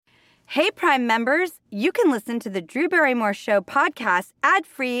Hey, Prime members, you can listen to the Drew Barrymore Show podcast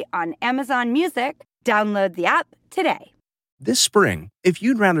ad-free on Amazon Music. Download the app today. This spring, if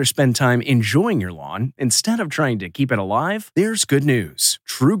you'd rather spend time enjoying your lawn instead of trying to keep it alive, there's good news.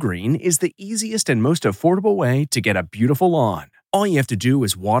 True Green is the easiest and most affordable way to get a beautiful lawn. All you have to do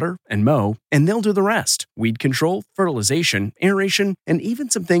is water and mow, and they'll do the rest. Weed control, fertilization, aeration, and even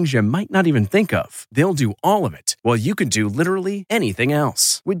some things you might not even think of. They'll do all of it, while you can do literally anything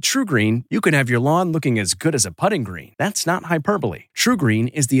else. With True Green, you can have your lawn looking as good as a putting green. That's not hyperbole. True Green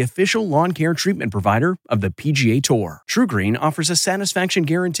is the official lawn care treatment provider of the PGA Tour. True Green offers a satisfaction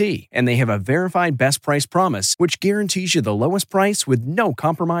guarantee, and they have a verified best price promise, which guarantees you the lowest price with no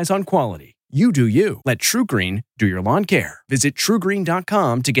compromise on quality. You do you. Let True Green do your lawn care. Visit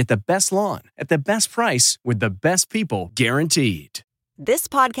truegreen.com to get the best lawn at the best price with the best people guaranteed. This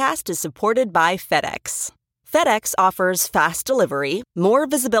podcast is supported by FedEx. FedEx offers fast delivery, more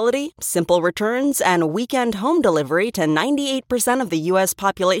visibility, simple returns, and weekend home delivery to 98% of the U.S.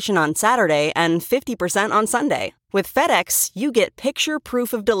 population on Saturday and 50% on Sunday. With FedEx, you get picture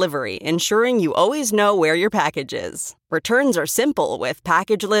proof of delivery, ensuring you always know where your package is. Returns are simple with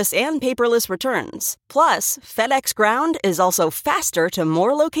packageless and paperless returns. Plus, FedEx Ground is also faster to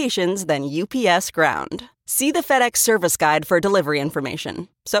more locations than UPS Ground. See the FedEx service guide for delivery information.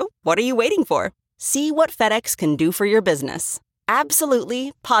 So, what are you waiting for? See what FedEx can do for your business.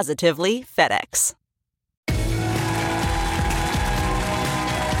 Absolutely, positively FedEx.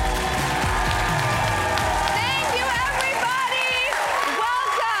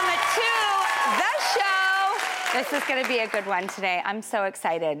 This is going to be a good one today. I'm so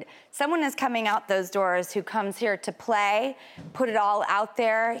excited. Someone is coming out those doors who comes here to play, put it all out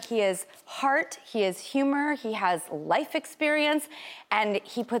there. He is heart, he is humor, he has life experience, and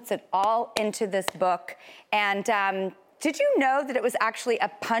he puts it all into this book. And did you know that it was actually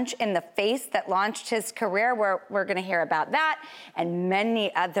a punch in the face that launched his career? We're going to hear about that and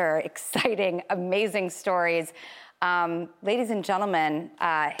many other exciting, amazing stories. Ladies and gentlemen,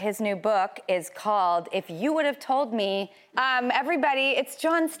 his new book is called If You Would Have Told Me. Everybody, it's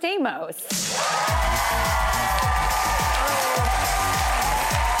John Stamos.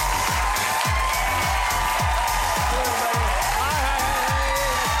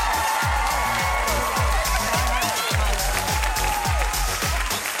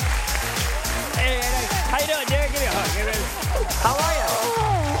 How you doing, Derek? Give me a hug. How are you?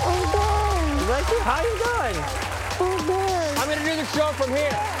 I'm good. How you doing? I'm good. I'm gonna do the show from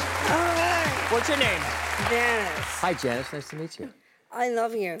here. All right. What's your name? Janice. Hi, Janice. Nice to meet you. I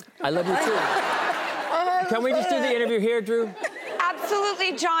love you. I love you too. Can we just do the interview here, Drew?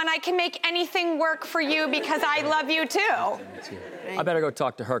 Absolutely, John. I can make anything work for you because I love you too. I better go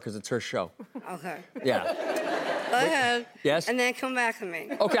talk to her because it's her show. Okay. Yeah. Go ahead. Yes? And then come back to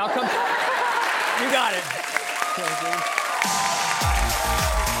me. Okay, I'll come. You got it.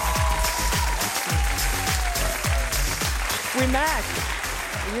 We matched.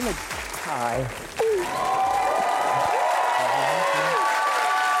 You're in a tie.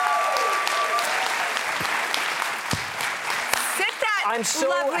 I'm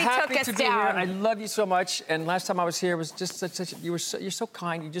so happy to be here. I love you so much. And last time I was here was just such you're so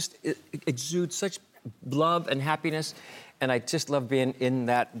kind. You just exude such love and happiness, and I just love being in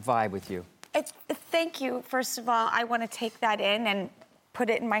that vibe with you. Thank you. First of all, I want to take that in and put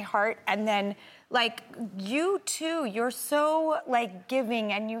it in my heart, and then like you too, you're so like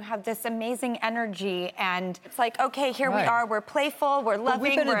giving, and you have this amazing energy, and it's like, okay, here we are. We're playful, we're loving,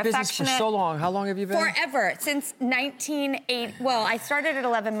 we've been we're in business affectionate. for so long. How long have you been? Forever, since 1980. Well, I started at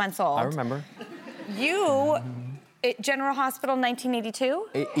 11 months old. I remember. You, General Hospital,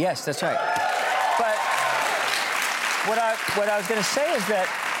 1982. Yes, that's right. But what I was going to say is that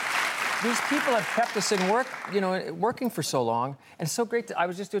these people have kept us in work, working for so long, and it's so great. I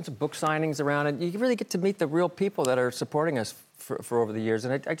was just doing some book signings around, and you really get to meet the real people that are supporting us for over the years,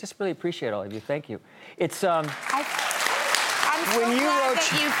 and I just really appreciate all of you. Thank you. It's I'm so glad that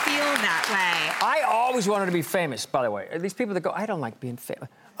you feel that way. I always wanted to be famous. By the way, these people that go, I don't like being famous.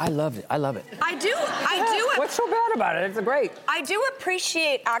 I love it. I love it. I do. What's so bad about it? It's great. I do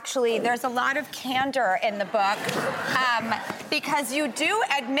appreciate, actually, there's a lot of candor in the book because you do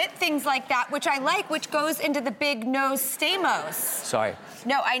admit things like that, which I like, which goes into the big nose Stamos. Sorry.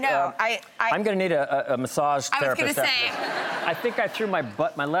 No, I know. I'm going to need a massage therapist. I was going to say. I think I threw my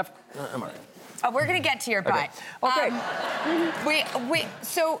left. Oh, we're going to get to your butt. Okay. Wait.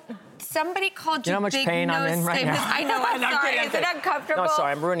 So somebody called you, know how much big pain nose I'm in right now? I know. I'm sorry. Is it uncomfortable? No,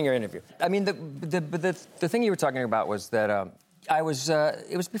 sorry. I'm ruining your interview. I mean, the thing you were talking about was that it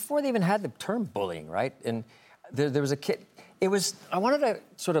was before they even had the term bullying, right? And there was a kid. I wanted to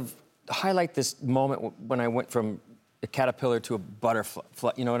sort of highlight this moment when I went from a caterpillar to a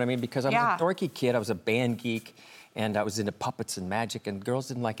butterfly, you know what I mean? Because I was a dorky kid, I was a band geek, and I was into puppets and magic, and girls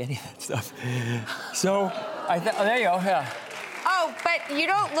didn't like any of that stuff. So there you go, yeah. Oh, but you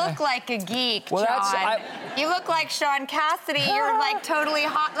don't look like a geek, Well, John. You look like Sean Cassidy. You're like totally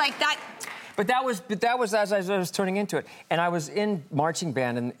hot, like that. But that was as I was turning into it. And I was in marching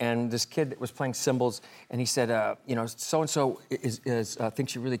band, and this kid was playing cymbals, and he said, so-and-so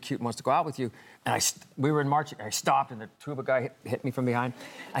thinks you're really cute and wants to go out with you. And we were in marching, and I stopped, and the tuba guy hit me from behind.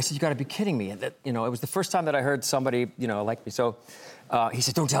 I said, you gotta be kidding me. And that, it was the first time that I heard somebody, like me. So he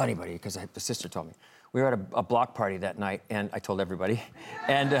said, don't tell anybody, because the sister told me. We were at a block party that night, and I told everybody.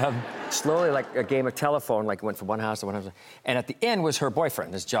 And slowly, like a game of telephone, like went from one house to one house. And at the end was her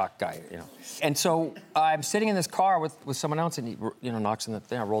boyfriend, this jock guy, And so I'm sitting in this car with someone else, and he, knocks on the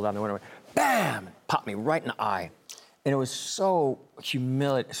thing. I roll down the window, bam, and popped me right in the eye. And it was so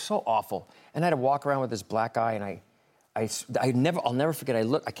humiliating, so awful. And I had to walk around with this black eye, and I'll never forget. I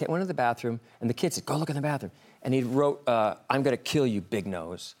went into the bathroom, and the kid said, "Go look in the bathroom." And he wrote, "I'm gonna kill you, big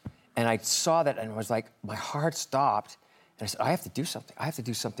nose." And I saw that, and I was like, my heart stopped. And I said, I have to do something. I have to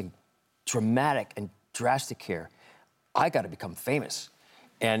do something dramatic and drastic here. I got to become famous.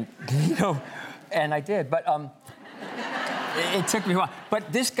 And, and I did. But it took me a while.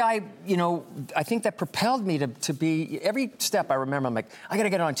 But this guy, I think that propelled me to be, every step I remember, I'm like, I got to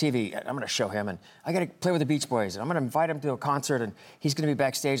get on TV. I'm going to show him. And I got to play with the Beach Boys. And I'm going to invite him to a concert. And he's going to be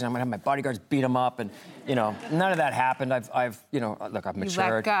backstage. And I'm going to have my bodyguards beat him up. And, none of that happened. Look, I've matured. You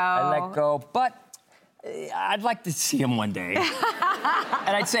let go. I let go. But I'd like to see him one day.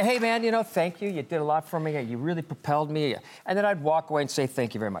 And I'd say, hey, man, thank you. You did a lot for me. You really propelled me. And then I'd walk away and say,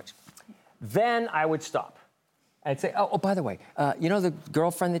 thank you very much. Then I would stop. I'd say, oh, by the way, the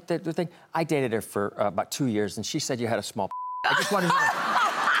girlfriend the thing? I dated her for about 2 years, and she said you had a small I just wanted to know.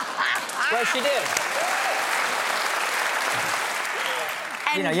 Well, she did.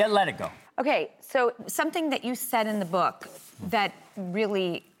 And, you let it go. Okay, so something that you said in the book that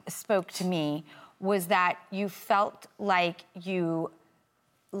really spoke to me was that you felt like you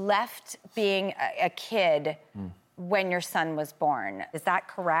left being a kid when your son was born. Is that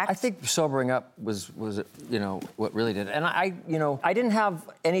correct? I think sobering up was what really did it. And I didn't have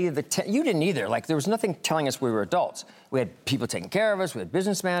any of the, you didn't either. Like, there was nothing telling us we were adults. We had people taking care of us, we had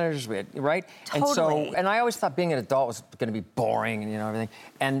business managers, right? Totally. And I always thought being an adult was gonna be boring and, everything.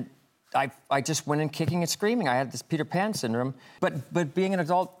 And I just went in kicking and screaming. I had this Peter Pan syndrome. But being an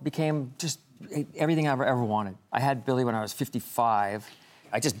adult became just everything I ever wanted. I had Billy when I was 55.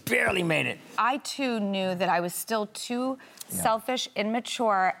 I just barely made it. I, too, knew that I was still too selfish,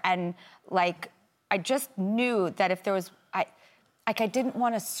 immature, and, I just knew that if there was... I didn't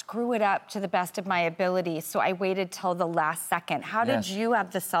want to screw it up to the best of my ability, so I waited till the last second. How did you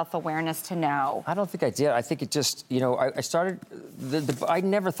have the self-awareness to know? I don't think I did. I think it just, I started... I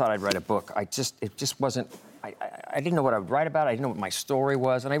never thought I'd write a book. It just wasn't... I didn't know what I would write about. I didn't know what my story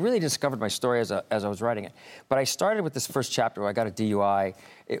was. And I really discovered my story as I was writing it. But I started with this first chapter where I got a DUI.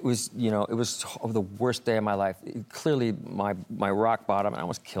 It was, it was the worst day of my life. Clearly my rock bottom. I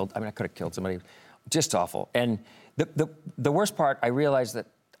almost killed, I could have killed somebody. Just awful. And the worst part, I realized that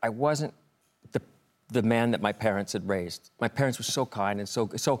I wasn't the man that my parents had raised. My parents were so kind and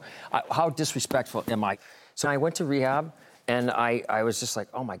so how disrespectful am I? So I went to rehab. And I was just like,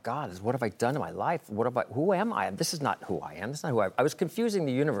 oh my God, what have I done in my life? Who am I? This is not who I am. This is not who I was confusing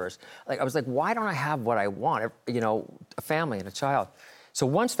the universe. I was like, why don't I have what I want? A family and a child. So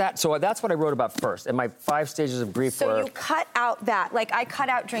that's what I wrote about first. And my 5 stages of grief were... So you cut out that. I cut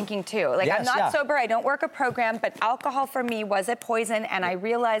out drinking, too. I'm not sober, I don't work a program, but alcohol for me was a poison, and I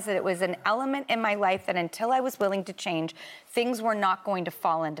realized that it was an element in my life that until I was willing to change, things were not going to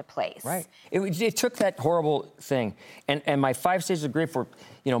fall into place. Right. It took that horrible thing. And my 5 stages of grief were,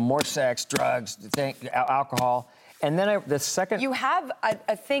 more sex, drugs, alcohol. And then the second... You have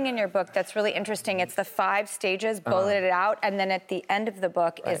a thing in your book that's really interesting. It's the 5 stages, bulleted out, and then at the end of the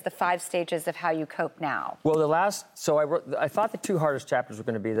book is the 5 stages of how you cope now. Well, I thought the 2 hardest chapters were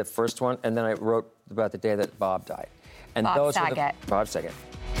going to be the first one, and then I wrote about the day that Bob died. And Bob Saget. Bob Saget.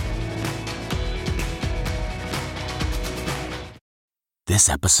 This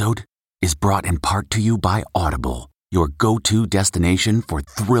episode is brought in part to you by Audible, your go-to destination for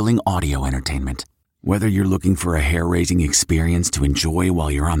thrilling audio entertainment. Whether you're looking for a hair-raising experience to enjoy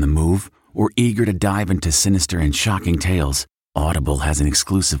while you're on the move or eager to dive into sinister and shocking tales, Audible has an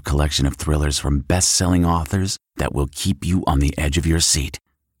exclusive collection of thrillers from best-selling authors that will keep you on the edge of your seat.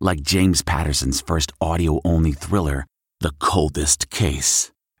 Like James Patterson's first audio-only thriller, The Coldest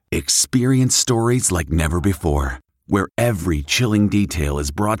Case. Experience stories like never before. where every chilling detail is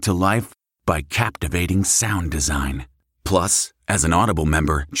brought to life by captivating sound design. Plus, as an Audible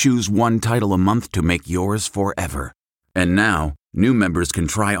member, choose one title a month to make yours forever. And now, new members can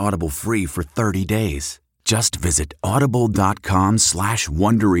try Audible free for 30 days. Just visit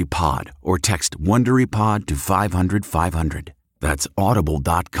audible.com/WonderyPod or text WonderyPod to 500-500. That's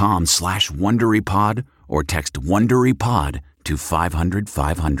audible.com/WonderyPod or text WonderyPod to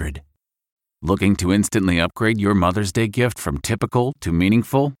 500-500. Looking to instantly upgrade your Mother's Day gift from typical to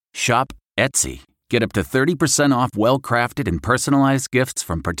meaningful? Shop Etsy. Get up to 30% off well-crafted and personalized gifts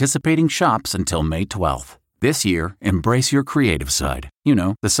from participating shops until May 12th. This year, embrace your creative side. You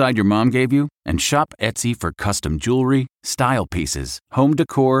know, the side your mom gave you. And shop Etsy for custom jewelry, style pieces, home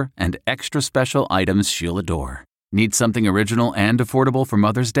decor, and extra special items she'll adore. Need something original and affordable for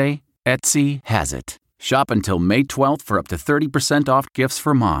Mother's Day? Etsy has it. Shop until May 12th for up to 30% off gifts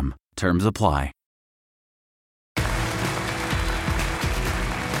for mom. Terms apply.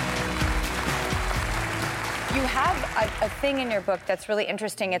 You have a thing in your book that's really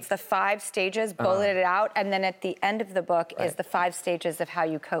interesting. It's the 5 stages, bulleted out, and then at the end of the book is the 5 stages of how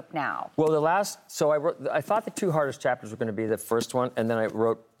you cope now. Well, I thought the 2 hardest chapters were going to be the first one, and then I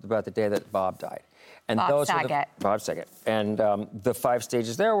wrote about the day that Bob died. And Bob Saget. Bob Saget. And the 5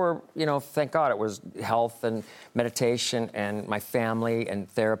 stages there were, thank God, it was health and meditation and my family and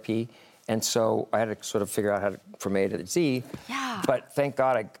therapy. And so I had to sort of figure out how to, from A to Z. Yeah. But thank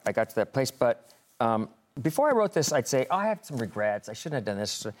God I got to that place. But before I wrote this, I'd say, I have some regrets. I shouldn't have done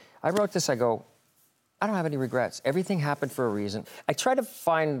this. I wrote this, I go, I don't have any regrets. Everything happened for a reason. I try to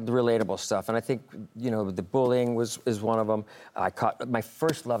find the relatable stuff, and I think, the bullying is one of them. I caught my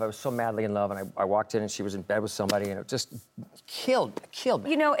first love. I was so madly in love, and I walked in, and she was in bed with somebody, and it just killed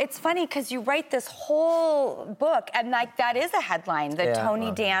me. It's funny, because you write this whole book, and, that is a headline,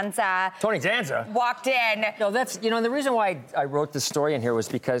 Tony Danza... Tony Danza? ...walked in. No, that's, the reason why I wrote this story in here was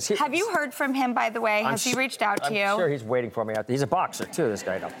because... Have you heard from him, by the way? Has he reached out to you? I'm sure he's waiting for me out there. He's a boxer, too, this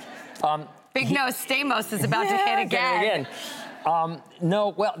guy, Big nose Stamos is about to hit again.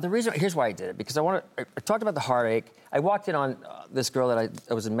 No, well, here's why I did it, because I talked about the heartache. I walked in on this girl that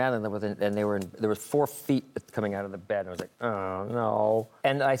I was in madly in love with, and there were 4 feet coming out of the bed, and I was like, oh, no.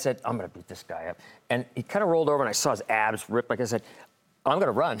 And I said, I'm going to beat this guy up. And he kind of rolled over, and I saw his abs rip. Like I said, I'm going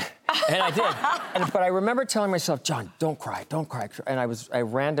to run. And I did. But I remember telling myself, John, don't cry. And I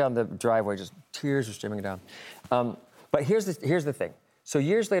ran down the driveway, just tears were streaming down. But here's the thing. So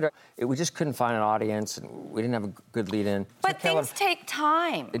years later, we just couldn't find an audience, and we didn't have a good lead-in. But things take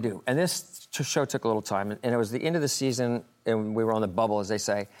time. They do. And this show took a little time, and it was the end of the season, and we were on the bubble, as they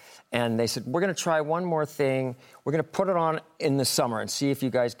say. And they said, we're going to try one more thing. We're going to put it on in the summer and see if you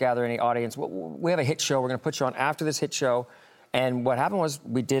guys gather any audience. We have a hit show. We're going to put you on after this hit show. And what happened was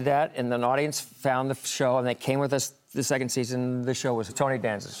we did that, and an audience found the show, and they came with us the second season. The show was Tony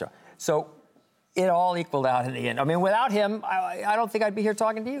Danza's show. So it all equaled out in the end. I mean, without him, I don't think I'd be here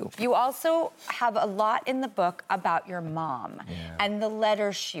talking to you. You also have a lot in the book about your mom and the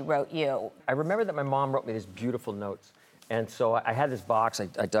letters she wrote you. I remember that my mom wrote me these beautiful notes. And so I had this box, I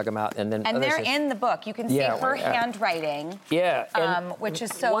dug them out, and then... And they're in the book. You can see her handwriting. Yeah. Which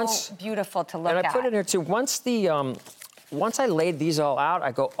is so beautiful to look at. And I put in here, too, once I laid these all out,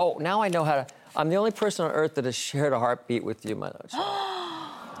 I go, oh, now I know how to... I'm the only person on earth that has shared a heartbeat with you, my love.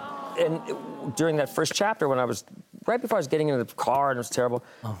 And during that first chapter, right before I was getting into the car and it was terrible,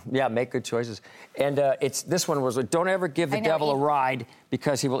 make good choices. And this one was, don't ever give the devil a ride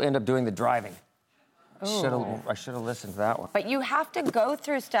because he will end up doing the driving. I should have listened to that one. But you have to go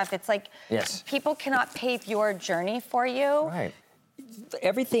through stuff. It's like people cannot pave your journey for you. Right.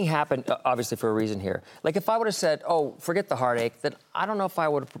 Everything happened, obviously, for a reason here. Like, if I would have said, oh, forget the heartache, then I don't know if I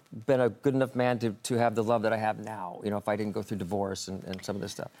would have been a good enough man to have the love that I have now, if I didn't go through divorce and some of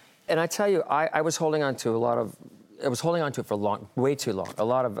this stuff. And I tell you, I was holding on to it for way too long. A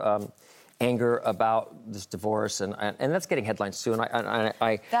lot of anger about this divorce, and that's getting headlines soon. It kind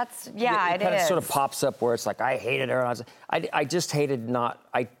of sort of pops up where it's like, I hated her. And I just hated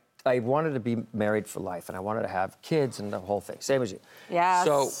I wanted to be married for life, and I wanted to have kids and the whole thing, same as you. Yes.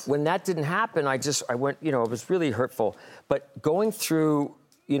 So when that didn't happen, I went, it was really hurtful. But going through,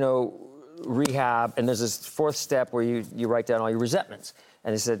 rehab, and there's this 4th step where you write down all your resentments.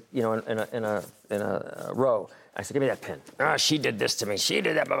 And they said, in a row. I said, give me that pen. She did this to me. She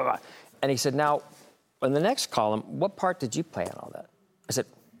did that, blah, blah, blah. And he said, now, in the next column, what part did you play in all that? I said,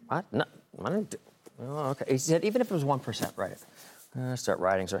 what? No, I didn't do. Oh, okay. He said, even if it was 1%, write it. I start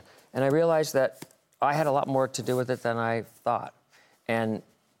writing. And I realized that I had a lot more to do with it than I thought. And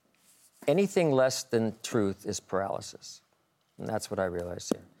anything less than truth is paralysis. And that's what I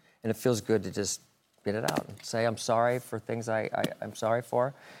realized here. And it feels good to just get it out and say I'm sorry for things I'm sorry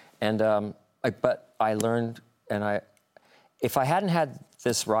for. And but I learned, and if I hadn't had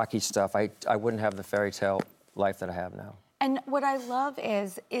this Rocky stuff, I wouldn't have the fairy tale life that I have now. And what I love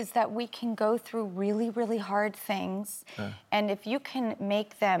is that we can go through really, really hard things, and if you can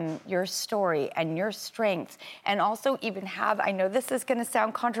make them your story and your strength, and also even have, I know this is gonna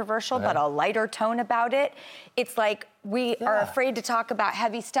sound controversial, but a lighter tone about it, it's like we are afraid to talk about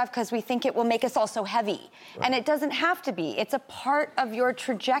heavy stuff because we think it will make us all so heavy. And it doesn't have to be. It's a part of your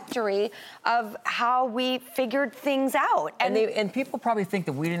trajectory of how we figured things out. And people probably think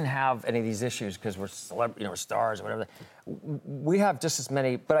that we didn't have any of these issues because we're stars or whatever. We have just as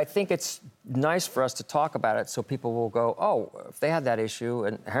many, but I think it's nice for us to talk about it so people will go, oh, if they had that issue,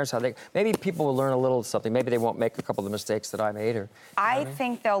 and here's how maybe people will learn a little something. Maybe they won't make a couple of the mistakes that I made. I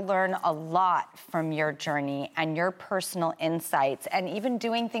think they'll learn a lot from your journey and your personal insights, and even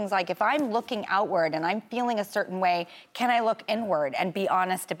doing things like, if I'm looking outward and I'm feeling a certain way, can I look inward and be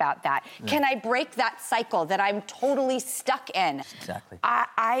honest about that? Can I break that cycle that I'm totally stuck in? Exactly.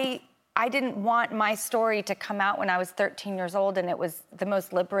 I didn't want my story to come out when I was 13 years old, and it was the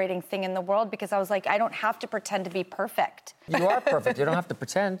most liberating thing in the world because I was like, I don't have to pretend to be perfect. You are perfect. You don't have to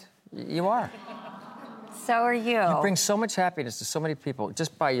pretend. You are. So are you. You bring so much happiness to so many people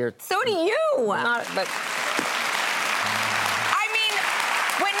just by your... So do you. Not, but... I mean,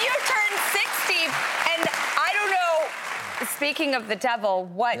 when you turn 60, and I don't know, speaking of the devil,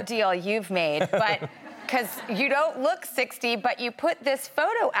 what deal you've made, but... Because you don't look 60, but you put this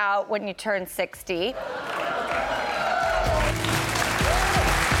photo out when you turn 60.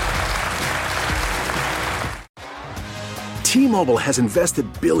 T-Mobile has invested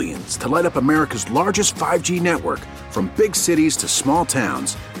billions to light up America's largest 5G network, from big cities to small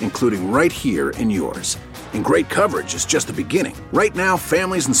towns, including right here in yours. And great coverage is just the beginning. Right now,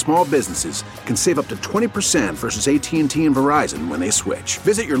 families and small businesses can save up to 20% versus AT&T and Verizon when they switch.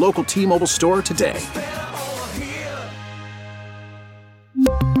 Visit your local T-Mobile store today.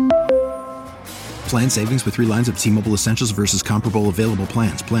 Plan savings with 3 lines of T-Mobile Essentials versus comparable available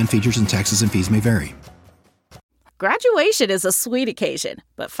plans. Plan features and taxes and fees may vary. Graduation is a sweet occasion,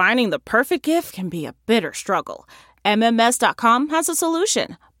 but finding the perfect gift can be a bitter struggle. MMS.com has a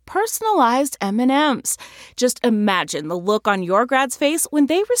solution. Personalized M&Ms. Just imagine the look on your grad's face when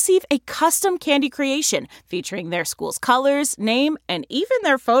they receive a custom candy creation featuring their school's colors, name, and even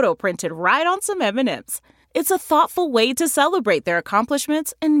their photo printed right on some M&Ms. It's a thoughtful way to celebrate their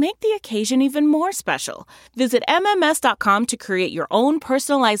accomplishments and make the occasion even more special. Visit MMS.com to create your own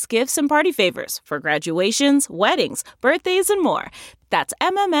personalized gifts and party favors for graduations, weddings, birthdays, and more. That's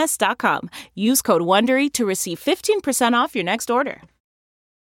MMS.com. Use code WONDERY to receive 15% off your next order.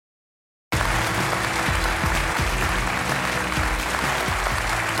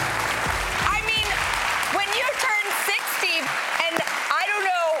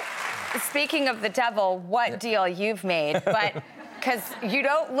 Speaking of the devil, what deal you've made, but because you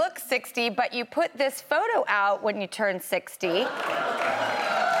don't look 60, but you put this photo out when you turn 60.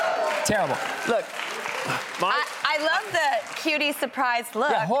 Terrible. Look, I love the cutie surprised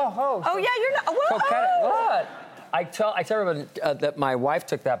look. Yeah, ho. Oh, yeah, you're not. Whoa. What? I tell everyone that my wife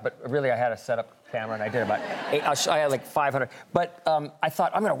took that, but really I had a setup camera and I did about 8. I had like 500. But I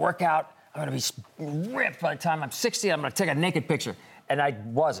thought, I'm going to work out. I'm going to be ripped by the time I'm 60. I'm going to take a naked picture. And I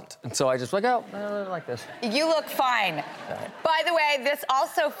wasn't. And so I just like, like this. You look fine. Right. By the way, this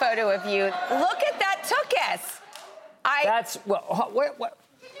also photo of you. Look at that tuchus. That's, well, what?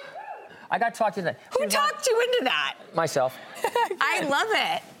 I got talked into that. Who talked you into that? Myself. I love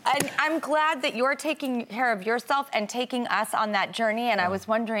it. And I'm glad that you're taking care of yourself and taking us on that journey. And I was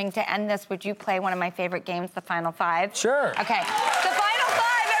wondering, to end this, would you play one of my favorite games, the Final Five? Sure. Okay. The Final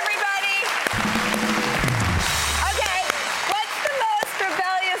Five, everybody. Okay. What's the most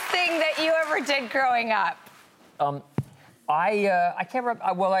rebellious thing that you ever did growing up? I can't remember.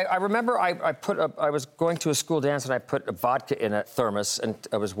 I remember I was going to a school dance and I put a vodka in a thermos and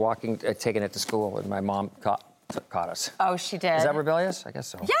I was taking it to school and my mom caught us. Oh, she did? Is that rebellious? I guess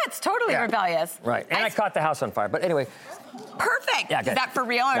so. Yeah, it's totally rebellious. Right. And I caught the house on fire. But anyway. Perfect. Yeah, is that for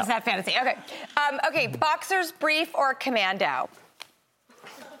real or is that fantasy? Okay. Okay, boxer's brief or commando?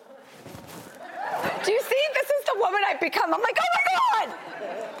 Do you see? This is the woman I've become. I'm like, oh my God!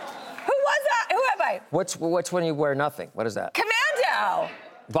 Who was that? Who am I? What's when you wear nothing? What is that? Commando.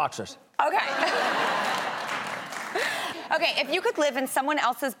 Boxers. Okay. Okay, if you could live in someone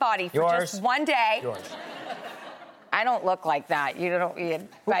else's body for just one day. Yours. I don't look like that. You don't.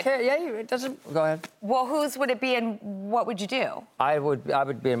 Okay, yeah, it doesn't. Go ahead. Well, whose would it be, and what would you do? I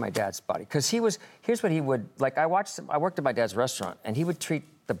would be in my dad's body because here's what he would like. I worked at my dad's restaurant, and he would treat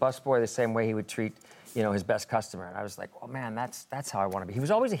the busboy the same way he would treat his best customer. And I was like, oh man, that's how I want to be. He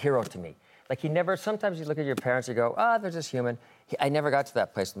was always a hero to me. Like sometimes you look at your parents, you go, they're just human. I never got to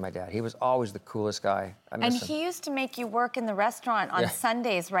that place with my dad. He was always the coolest guy. I miss him. He used to make you work in the restaurant on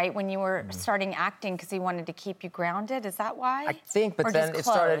Sundays, right? When you were starting acting because he wanted to keep you grounded. Is that why? I think, but then it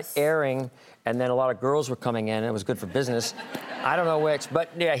started airing, and then a lot of girls were coming in, and it was good for business. I don't know which, but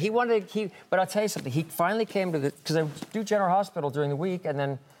yeah, but I'll tell you something. He finally came to because I do General Hospital during the week and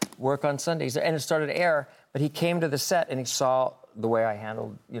then work on Sundays, and it started to air, but he came to the set and he saw the way I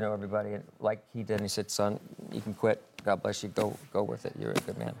handled, everybody, and like he did, and he said, son, you can quit. God bless you. Go with it. You're a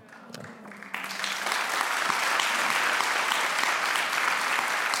good man. Yeah.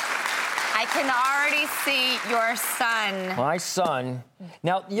 I can already see your son. My son.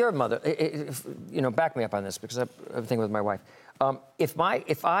 Now, you're a mother. Back me up on this because I'm thinking with my wife. If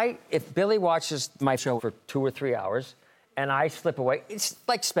Billy watches my show for 2 or 3 hours and I slip away, it's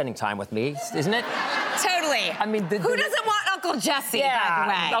like spending time with me, isn't it? Totally. I mean, who doesn't want Uncle Jesse, by the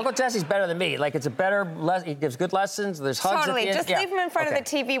way? Uncle Jesse's better than me. Like, it's a better he gives good lessons. There's hugs Totally. at the end. Just leave him in front of the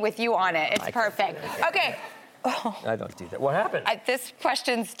TV with you on it. It's perfect. Okay. I don't do that. What happened? This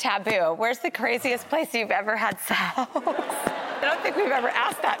question's taboo. Where's the craziest place you've ever had sex? I don't think we've ever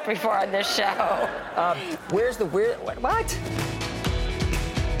asked that before on this show. Where's the weird... What?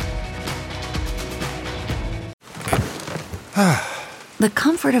 The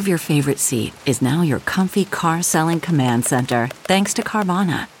comfort of your favorite seat is now your comfy car selling command center, thanks to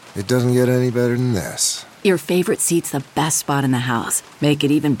Carvana. It doesn't get any better than this. Your favorite seat's the best spot in the house. Make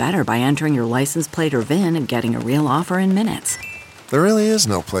it even better by entering your license plate or VIN and getting a real offer in minutes. There really is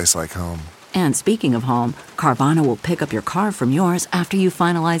no place like home. And speaking of home, Carvana will pick up your car from yours after you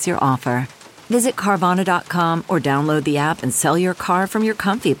finalize your offer. Visit Carvana.com or download the app and sell your car from your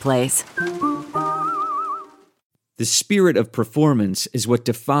comfy place. The spirit of performance is what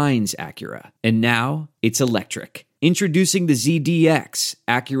defines Acura, and now it's electric. Introducing the ZDX,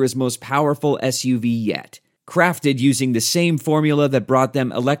 Acura's most powerful SUV yet. Crafted using the same formula that brought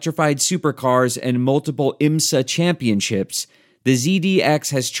them electrified supercars and multiple IMSA championships, the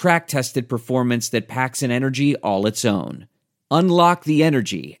ZDX has track-tested performance that packs an energy all its own. Unlock the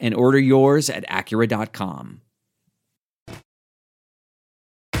energy and order yours at Acura.com.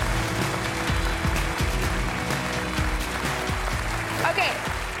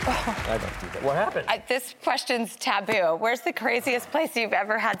 I don't do that. What happened? This question's taboo. Where's the craziest place you've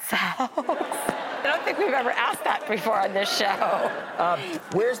ever had sex? I don't think we've ever asked that before on this show.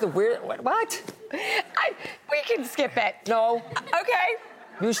 Where's the weird... What? We can skip it. No. Okay.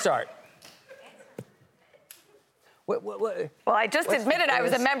 You start. What? Well, I just admitted I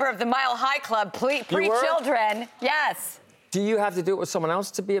was a member of the Mile High Club pre-children. Yes. Do you have to do it with someone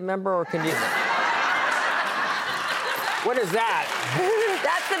else to be a member, or can you... What is that?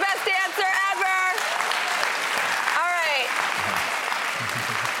 That's the best answer ever. All right.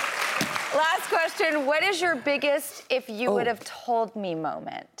 Last question. What is your biggest if you would have told me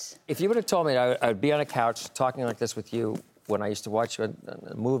moment? If you would have told me, I'd be on a couch talking like this with you when I used to watch you in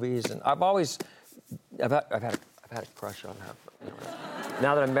movies, and I've had a crush on her.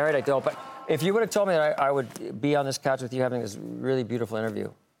 Now that I'm married, I don't. But if you would have told me that I would be on this couch with you having this really beautiful interview,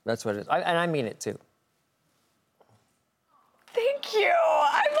 that's what it is. And I mean it too. Thank you.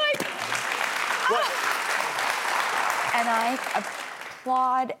 I'm like, And I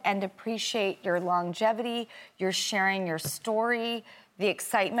applaud and appreciate your longevity, your sharing your story, the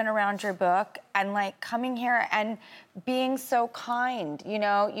excitement around your book, and like coming here and being so kind.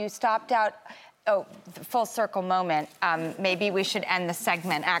 You stopped out. Oh, full circle moment. Maybe we should end the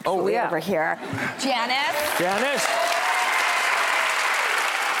segment actually over here. Janice.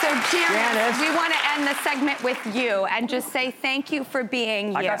 So, Janice, we want to end the segment with you and just say thank you for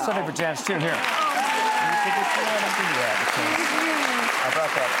being you. I got something for Janice, too. Here. I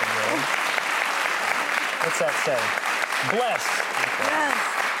brought that from you. What's that say? Bless. Yes,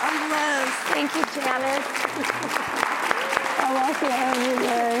 I'm blessed. Thank you, Janice. I love you,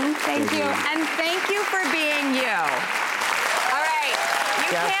 everyone. Thank you. And thank you for being you. All right.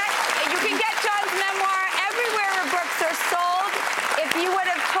 You can get John's memoir everywhere where books are sold. If you would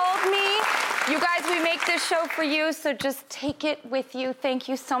have told me, you guys, we make this show for you, so just take it with you. Thank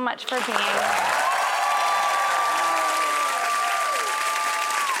you so much for being here.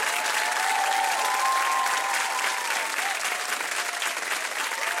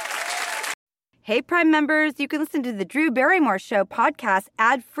 Hey, Prime members, you can listen to the Drew Barrymore Show podcast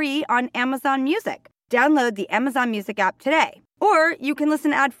ad-free on Amazon Music. Download the Amazon Music app today. Or you can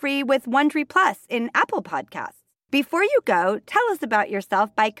listen ad-free with Wondery Plus in Apple Podcasts. Before you go, tell us about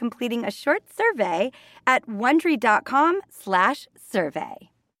yourself by completing a short survey at Wondery.com/survey.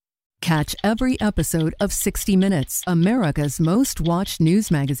 Catch every episode of 60 Minutes, America's most watched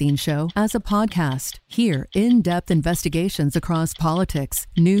news magazine show, as a podcast. Hear in-depth investigations across politics,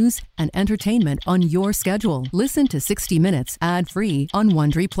 news, and entertainment on your schedule. Listen to 60 Minutes ad-free on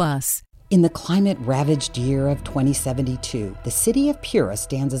Wondery Plus. In the climate-ravaged year of 2072, the city of Pura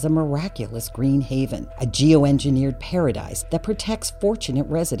stands as a miraculous green haven, a geoengineered paradise that protects fortunate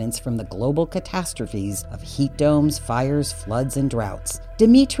residents from the global catastrophes of heat domes, fires, floods, and droughts.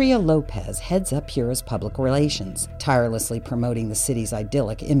 Demetria Lopez heads up Pura's public relations, tirelessly promoting the city's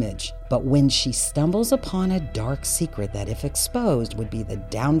idyllic image. But when she stumbles upon a dark secret that, if exposed, would be the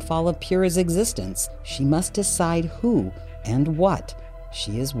downfall of Pura's existence, she must decide who and what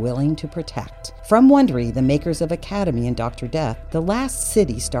she is willing to protect. From Wondery, the makers of Academy and Dr. Death, The Last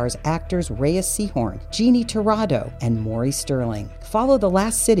City stars actors Reyes Sehorn, Jeannie Torrado, and Maury Sterling. Follow The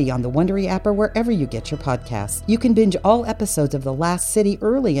Last City on the Wondery app or wherever you get your podcasts. You can binge all episodes of The Last City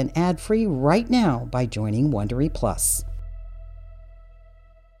early and ad-free right now by joining Wondery Plus.